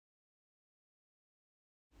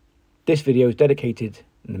This video is dedicated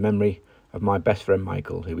in the memory of my best friend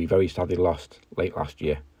Michael, who we very sadly lost late last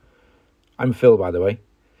year. I'm Phil, by the way,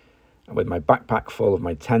 and with my backpack full of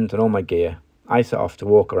my tent and all my gear, I set off to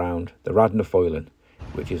walk around the Raad Ny Foillan,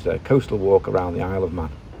 which is a coastal walk around the Isle of Man.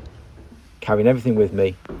 Carrying everything with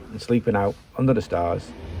me and sleeping out under the stars,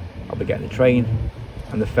 I'll be getting the train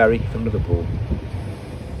and the ferry from Liverpool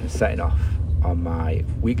and setting off on my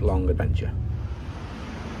week-long adventure.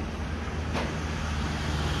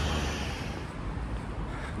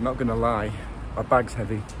 I'm not gonna lie, my bag's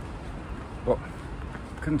heavy, but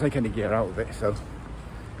I couldn't take any gear out of it, so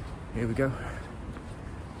here we go.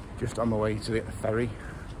 Just on my way to get the ferry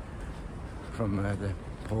from the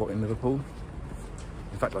port in Liverpool.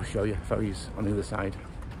 In fact, I'll show you, ferry's on the other side.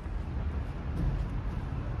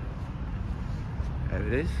 There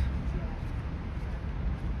it is.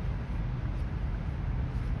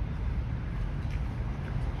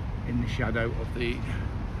 In the shadow of the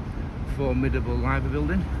formidable library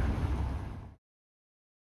building.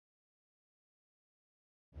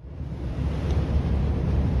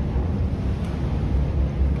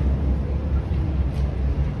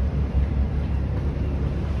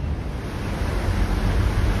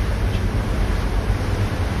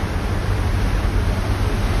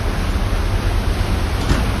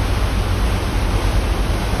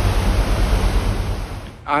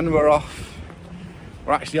 And we're off.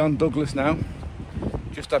 We're actually on Douglas now.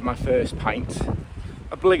 Just had my first pint.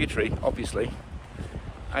 Obligatory, obviously.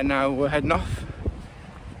 And now we're heading off.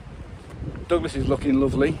 Douglas is looking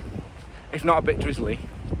lovely. If not a bit drizzly.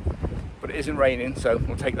 But it isn't raining, so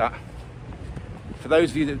we'll take that. For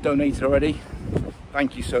those of you that have donated already,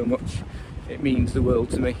 thank you so much. It means the world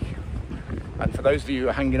to me. And for those of you who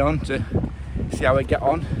are hanging on to see how I get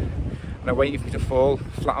on, and are waiting for me to fall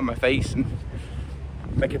flat on my face and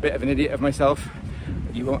make a bit of an idiot of myself,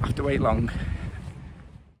 you won't have to wait long.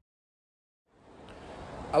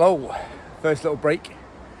 Hello, first little break.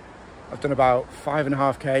 I've done about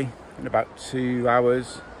 5.5k in about 2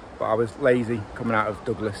 hours, but I was lazy coming out of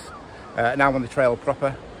Douglas. Now I'm on the trail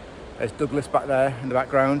proper. There's Douglas back there in the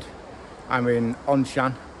background. I'm in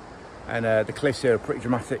Onshan, and the cliffs here are pretty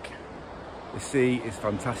dramatic. The sea is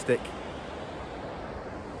fantastic.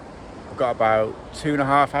 I've got about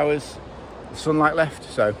 2.5 hours of sunlight left,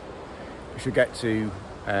 so we should get to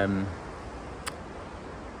I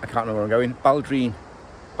can't remember where I'm going, Baldrine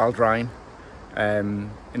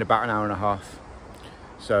in about 1.5 hours.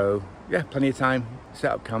 So yeah, plenty of time,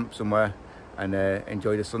 set up camp somewhere and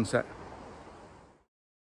enjoy the sunset.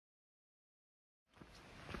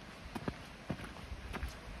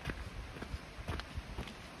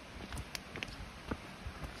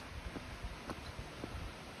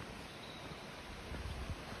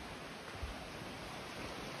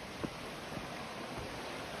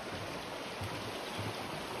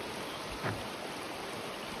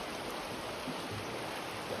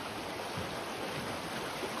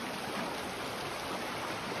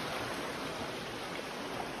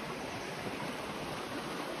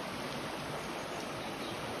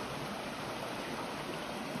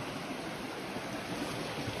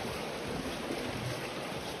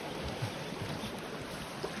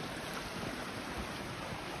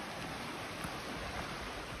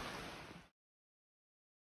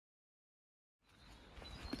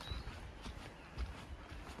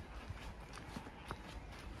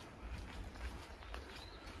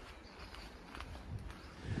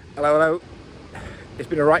 Hello. It's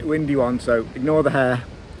been a right windy one, so ignore the hair.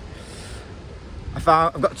 I've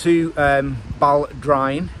got to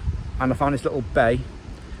Baldrine, and I found this little bay,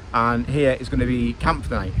 and here is going to be camp for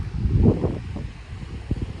the night.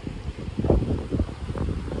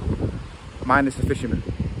 Minus the fishermen.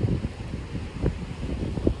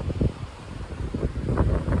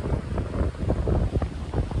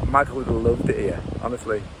 Michael would have loved it here,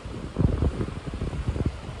 honestly.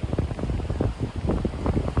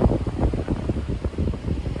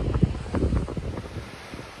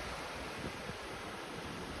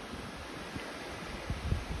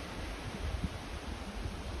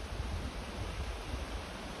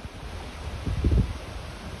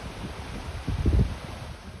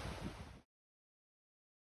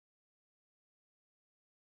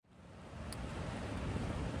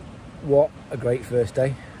 What a great first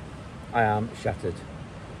day. I am shattered.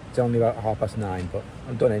 It's only about 9:30, but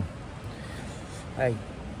I'm done in. Hey,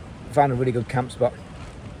 found a really good camp spot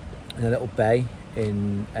in a little bay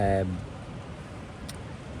in, I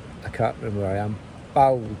can't remember where I am,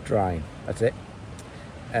 Baldrine, that's it.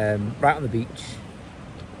 Right on the beach,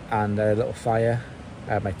 and a little fire.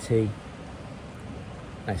 I had my tea,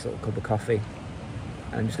 nice little cup of coffee,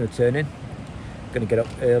 and I'm just going to turn in. I'm going to get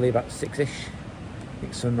up early, about 6ish,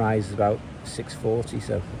 think sunrise is about 6:40,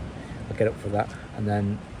 so I'll get up for that. And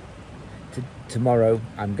then tomorrow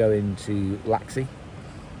I'm going to Laxey.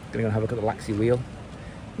 I'm going to go and have a look at the Laxey wheel.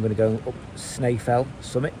 I'm going to go up Snaefell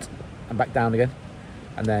summit and back down again,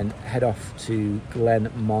 and then head off to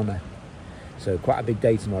Glen Monagh. So quite a big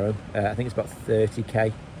day tomorrow. I think it's about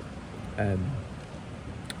 30k.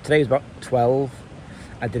 Today was about 12.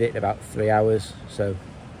 I did it in about 3 hours, so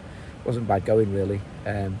it wasn't bad going really.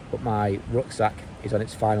 But my rucksack is on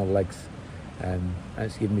its final legs, and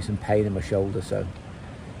it's giving me some pain in my shoulder, so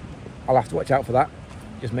I'll have to watch out for that.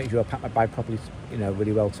 Just make sure I pack my bag properly, you know,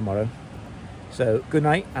 really well tomorrow. So good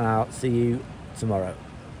night, and I'll see you tomorrow.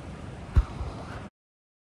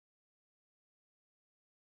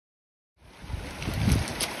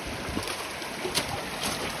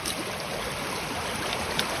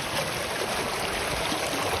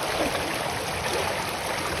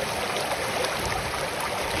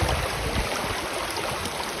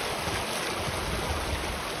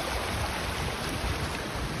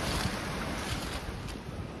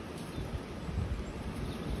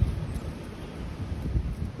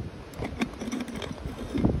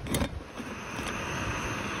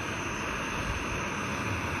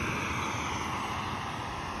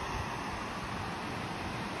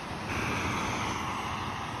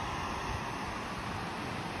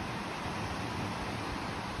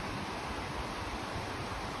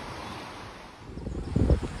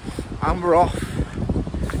 And we're off,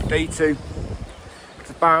 day 2. It's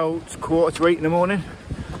about 7:45 in the morning.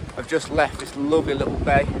 I've just left this lovely little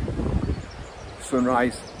bay.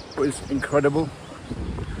 Sunrise was incredible.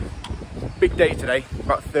 Big day today,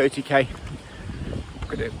 about 30k. I'm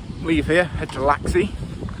going to leave here, head to Laxey,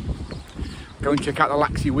 go and check out the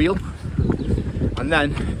Laxey wheel, and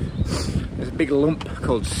then there's a big lump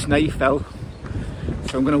called Snaefell,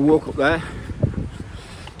 so I'm going to walk up there.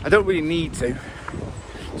 I don't really need to.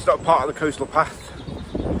 It's not part of the coastal path,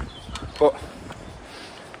 but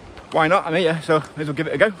why not? I'm here, so may as well give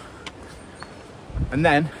it a go. And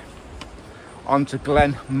then on to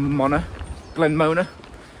Glen Monagh,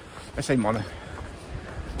 I say Monagh,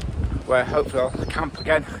 where hopefully I'll camp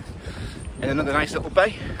again in another nice little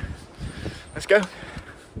bay. Let's go.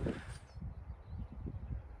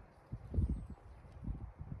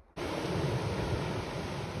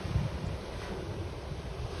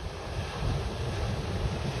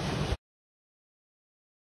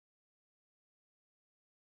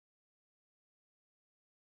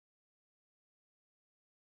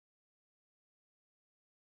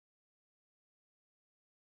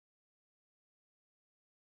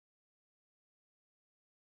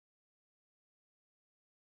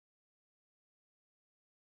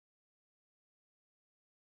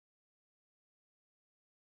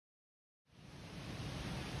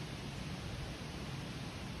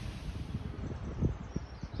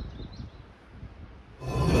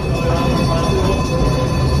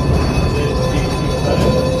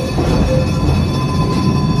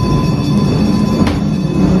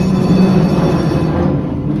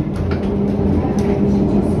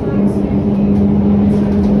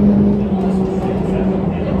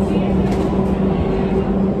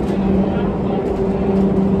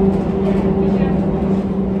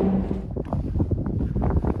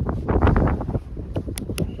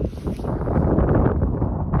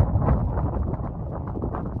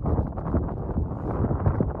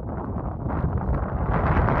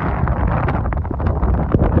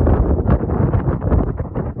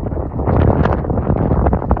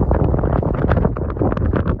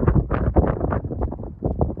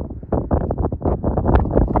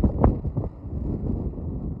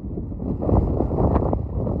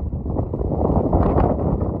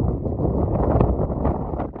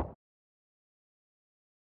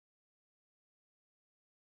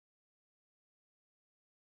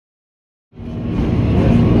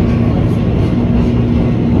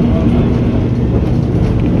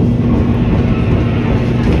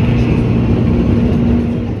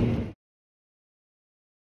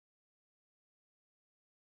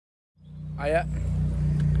 Hiya.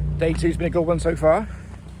 Day 2's been a good one so far.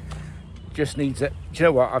 Just needs it. Do you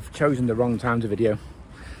know what? I've chosen the wrong time to video.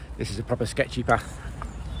 This is a proper sketchy path.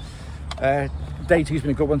 Day 2's been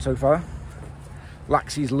a good one so far.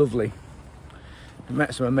 Laxey's lovely. I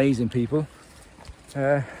met some amazing people.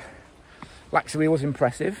 Laxey was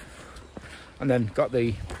impressive, and then got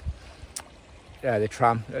the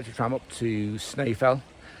tram up to Snaefell.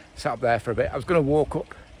 Sat up there for a bit. I was going to walk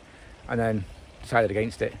up, and then decided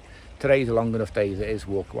against it. Today's a long enough day as it is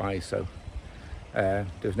walk-wise, so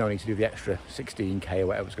there's no need to do the extra 16k or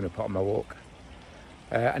whatever I was going to put on my walk.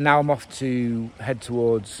 And now I'm off to head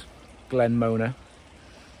towards Glen Monagh.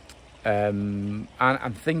 and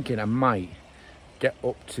I'm thinking I might get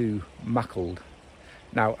up to Mackled.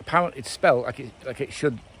 Now apparently it's spelled like it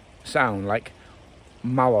should sound, like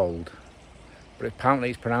Mawold, but apparently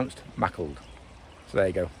it's pronounced Mackled. So there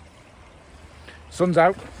you go. Sun's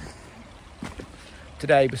out.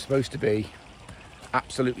 Today was supposed to be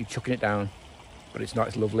absolutely chucking it down, but it's not.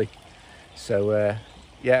 It's lovely. So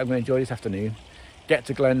yeah, I'm going to enjoy this afternoon. Get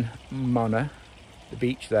to Glen Mona, the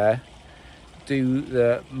beach there.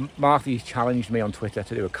 Marthy's challenged me on Twitter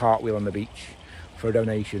to do a cartwheel on the beach for a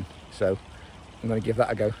donation, so I'm going to give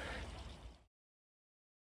that a go.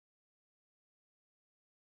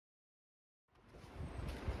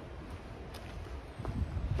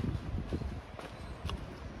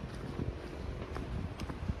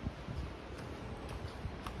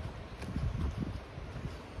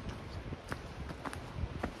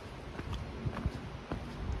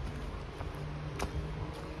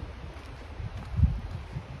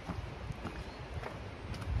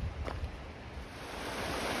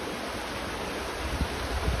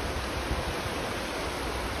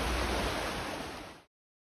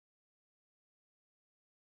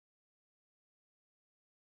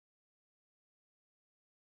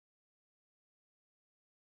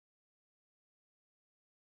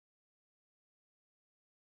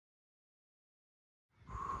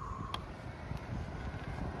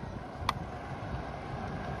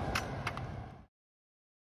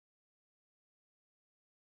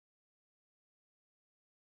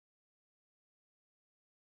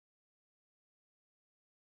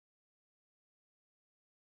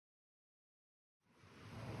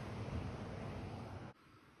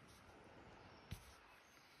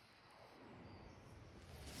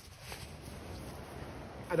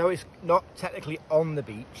 I know it's not technically on the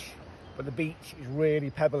beach, but the beach is really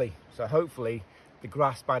pebbly, so hopefully the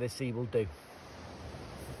grass by the sea will do.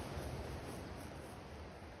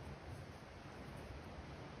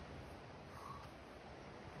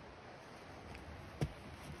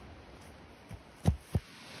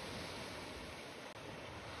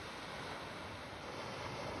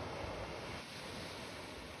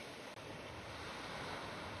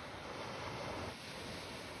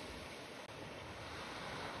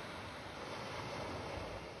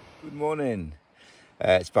 Good morning.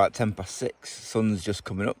 It's about 6:10. Sun's just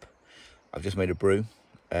coming up. I've just made a brew.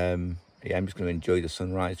 Yeah, I'm just going to enjoy the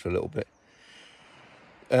sunrise for a little bit.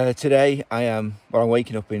 Today I'm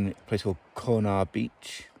waking up in a place called Cornar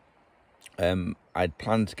Beach. I'd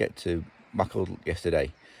planned to get to Mackled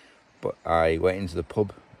yesterday, but I went into the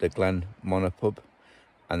pub, the Glen Mona pub,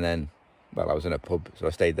 and then, well, I was in a pub, so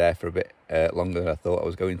I stayed there for a bit longer than I thought I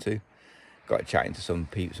was going to. Got chatting to some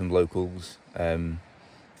locals.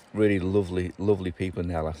 Really lovely people in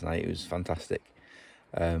there last night. It was fantastic.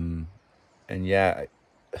 And yeah,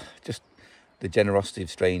 just the generosity of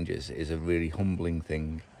strangers is a really humbling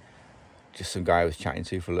thing. Just some guy I was chatting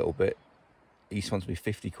to for a little bit. He sponsored me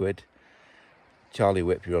 50 quid. Charlie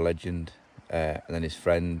Whip, you're a legend. And then his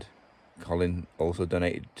friend Colin also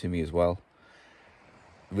donated to me as well.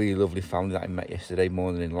 Really lovely family that I met yesterday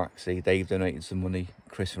morning in Laxey. Dave donated some money.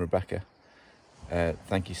 Chris and Rebecca.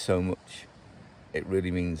 Thank you so much. It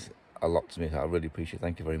really means a lot to me. I really appreciate it.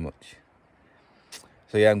 Thank you very much.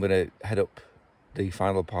 So yeah, I'm going to head up the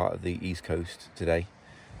final part of the East Coast today,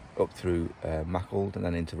 up through Mackled and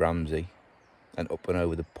then into Ramsey and up and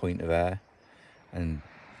over the Point of Ayr, and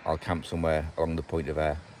I'll camp somewhere along the Point of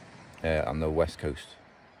Ayr on the West Coast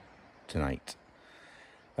tonight.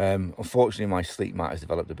 Unfortunately, my sleep mat has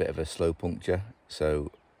developed a bit of a slow puncture,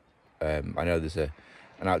 so I know there's an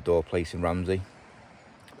outdoor place in Ramsey.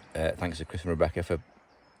 Thanks to Chris and Rebecca for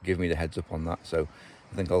giving me the heads up on that. So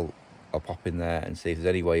I think I'll pop in there and see if there's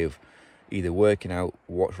any way of either working out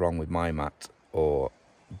what's wrong with my mat or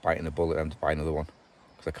biting the bullet and to buy another one,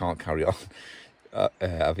 because I can't carry on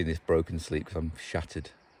having this broken sleep because I'm shattered.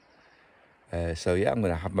 So yeah, I'm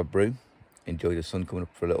going to have my brew, enjoy the sun coming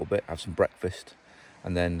up for a little bit, have some breakfast,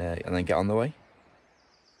 and then get on the way.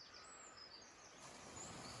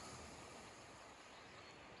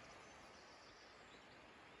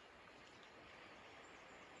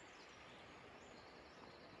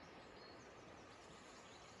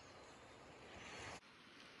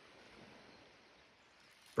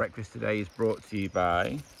 Breakfast today is brought to you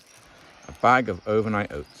by a bag of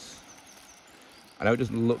overnight oats. I know it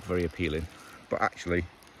doesn't look very appealing, but actually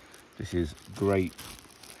this is great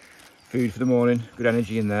food for the morning, good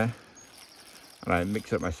energy in there. And I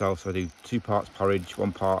mix it up myself, so I do 2 parts porridge,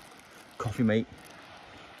 1 part coffee mate,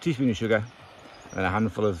 teaspoon of sugar, and a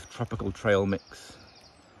handful of tropical trail mix.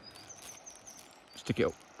 Stick it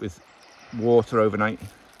up with water overnight,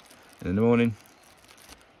 and in the morning,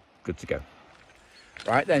 good to go.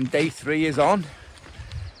 Right then, day 3 is on,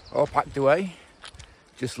 all packed away,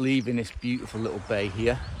 just leaving this beautiful little bay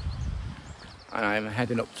here, and I'm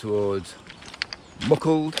heading up towards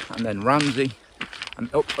Muckled and then Ramsey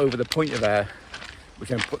and up over the Point of Ayr, which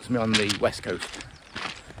then puts me on the west coast.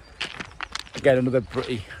 Again, another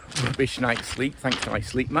pretty rubbish night's sleep thanks to my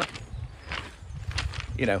sleep mat.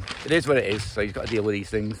 You know, it is what it is, so you've got to deal with these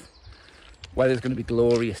things. Weather's going to be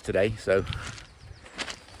glorious today, so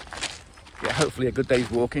yeah, hopefully a good day's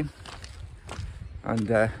walking. And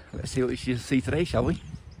let's see what we should see today, shall we?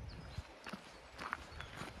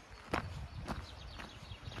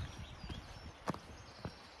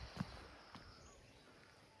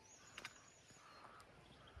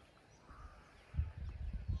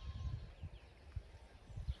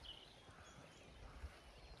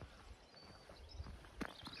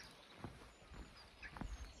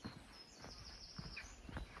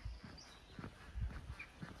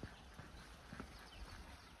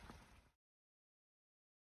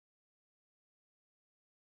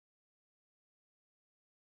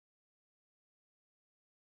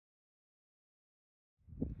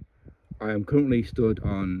 I am currently stood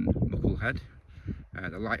on Mucklehead.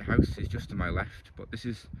 The lighthouse is just to my left, but this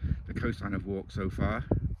is the coastline I've walked so far.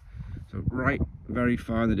 So right very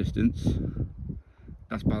far in the distance,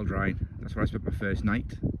 that's Baldrine. That's where I spent my first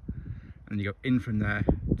night. And you go in from there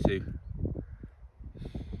to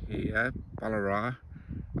here, Ballaragh.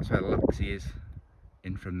 That's where Laxey is,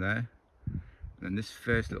 in from there. And then this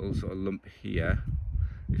first little sort of lump here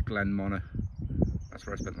is Glen Monner. That's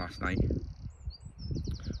where I spent last night.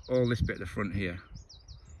 All this bit at the front here,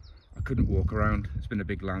 I couldn't walk around. It's been a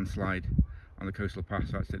big landslide on the coastal path,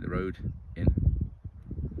 so I had to take the road in.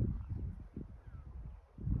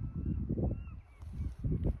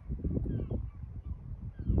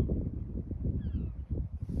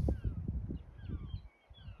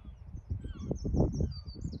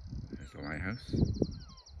 There's the lighthouse.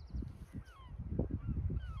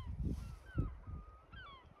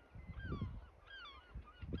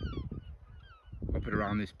 Up and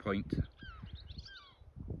around this point,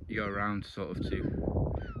 you go around sort of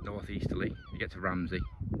to northeasterly, you get to Ramsey,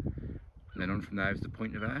 and then on from there is the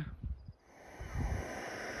Point of Ayr.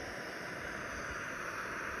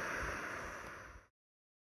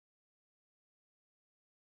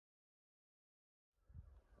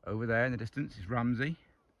 Over there in the distance is Ramsey,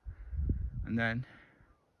 and then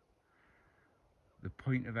the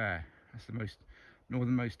Point of Ayr. That's the most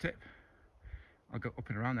northernmost tip. I'll go up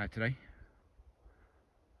and around there today.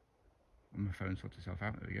 And my phone sorts itself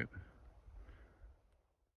out, there we go.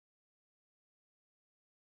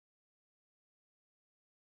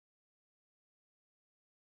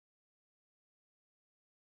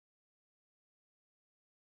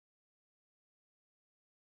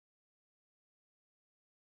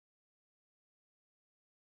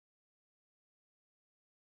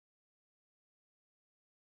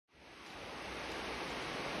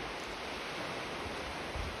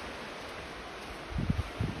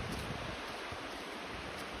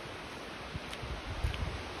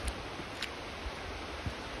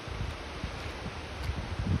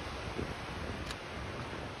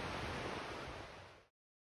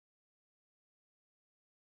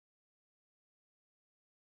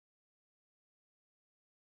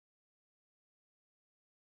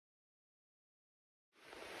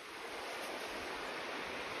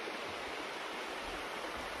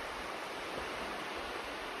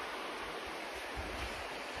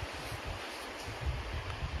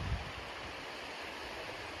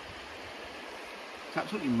 It's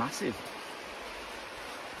absolutely massive.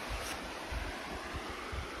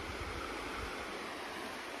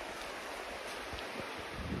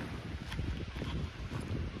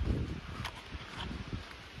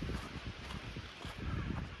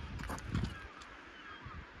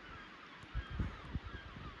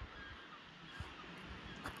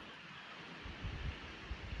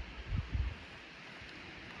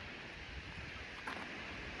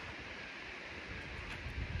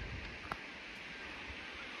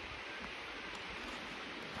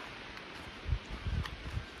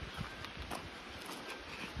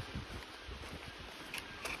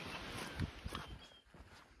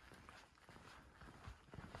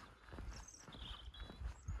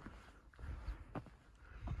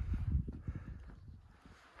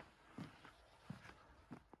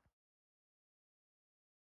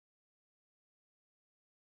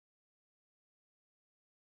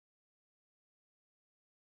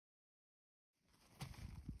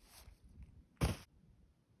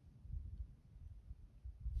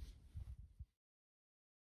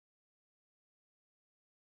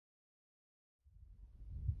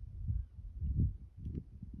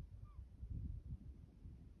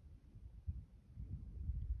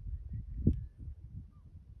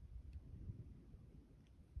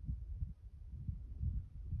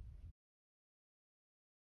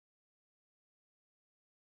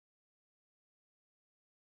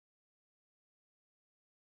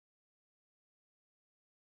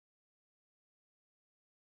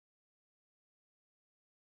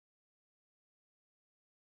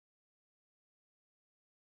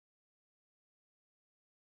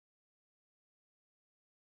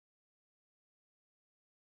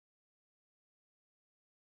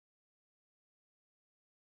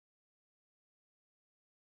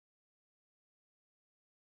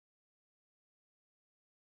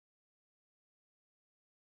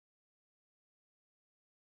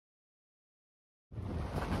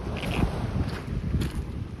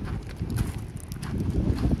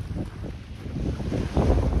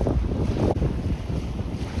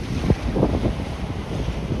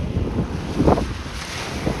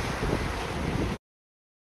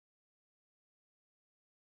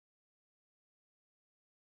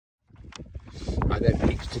 I don't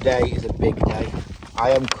think today is a big day. I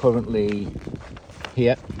am currently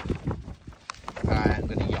here. I'm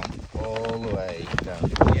going to yomp all the way down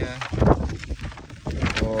here.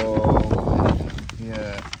 All the way down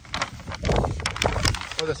here.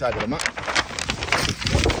 Other side of the map.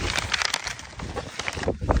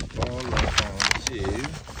 All the way down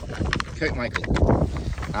to Cape Michael.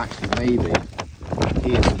 Actually, maybe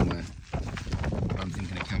here somewhere. I'm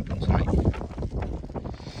thinking of camping tonight.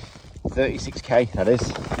 36k, that is.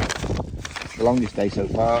 The longest day so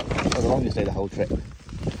far, or the longest day the whole trip.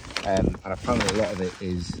 And apparently a lot of it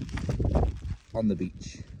is on the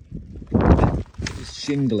beach. It's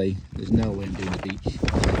shingly, there's no wind doing the beach.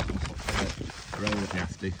 Roll if you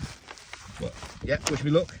have to. But yeah, wish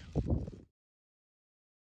me luck.